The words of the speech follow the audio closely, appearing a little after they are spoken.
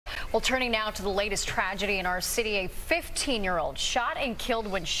Well, turning now to the latest tragedy in our city, a 15-year-old shot and killed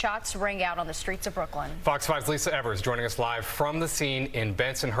when shots rang out on the streets of Brooklyn. Fox 5's Lisa Evers joining us live from the scene in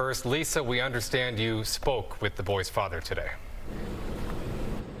Bensonhurst. Lisa, we understand you spoke with the boy's father today.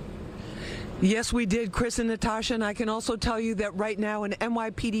 Yes, we did, Chris and Natasha, and I can also tell you that right now an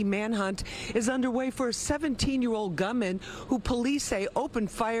NYPD manhunt is underway for a 17-year-old gunman who police say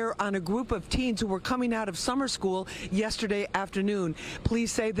opened fire on a group of teens who were coming out of summer school yesterday afternoon.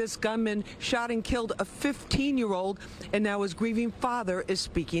 Police say this gunman shot and killed a 15-year-old, and now his grieving father is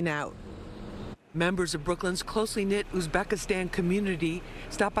speaking out. Members of Brooklyn's closely knit Uzbekistan community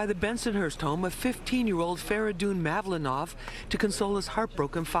stopped by the Bensonhurst home of 15-year-old Faridun Mavlinov to console his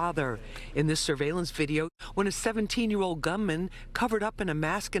heartbroken father. In this surveillance video, when a 17-year-old gunman, covered up in a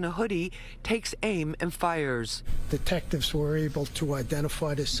mask and a hoodie, takes aim and fires. Detectives were able to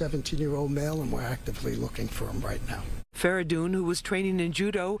identify this 17-year-old male, and we're actively looking for him right now. Faridun, who was training in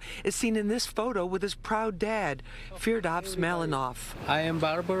judo, is seen in this photo with his proud dad, Firdavs Malinov. I am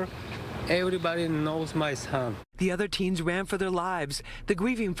barber. Everybody knows my son. The other teens ran for their lives. The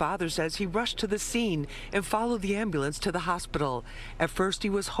grieving father says he rushed to the scene and followed the ambulance to the hospital. At first, he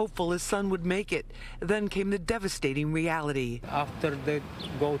was hopeful his son would make it. Then came the devastating reality. After they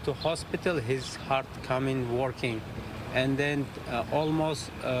go to hospital, his heart coming working, and then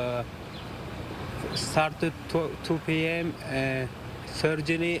almost started 2 p.m.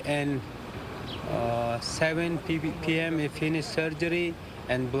 Surgery, and 7 p.m. he finished surgery,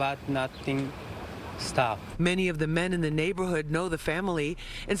 and blood nothing stopped. Many of the men in the neighborhood know the family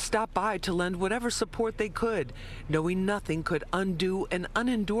and stopped by to lend whatever support they could, knowing nothing could undo an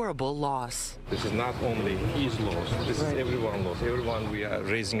unendurable loss. This is not only his loss, this is everyone's loss. Everyone, we are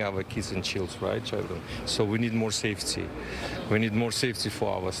raising our kids and children. So we need more safety. We need more safety for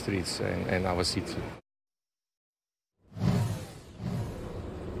our streets and our city.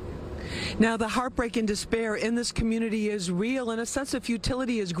 Now, the heartbreak and despair in this community is real, and a sense of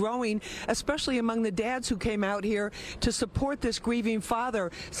futility is growing, especially among the dads who came out here to support this grieving father.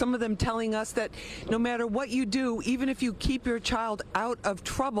 Some of them telling us that no matter what you do, even if you keep your child out of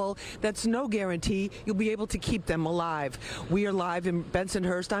trouble, that's no guarantee you'll be able to keep them alive. We are live in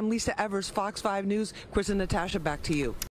Bensonhurst. I'm Lisa Evers, Fox 5 News. Chris and Natasha, back to you.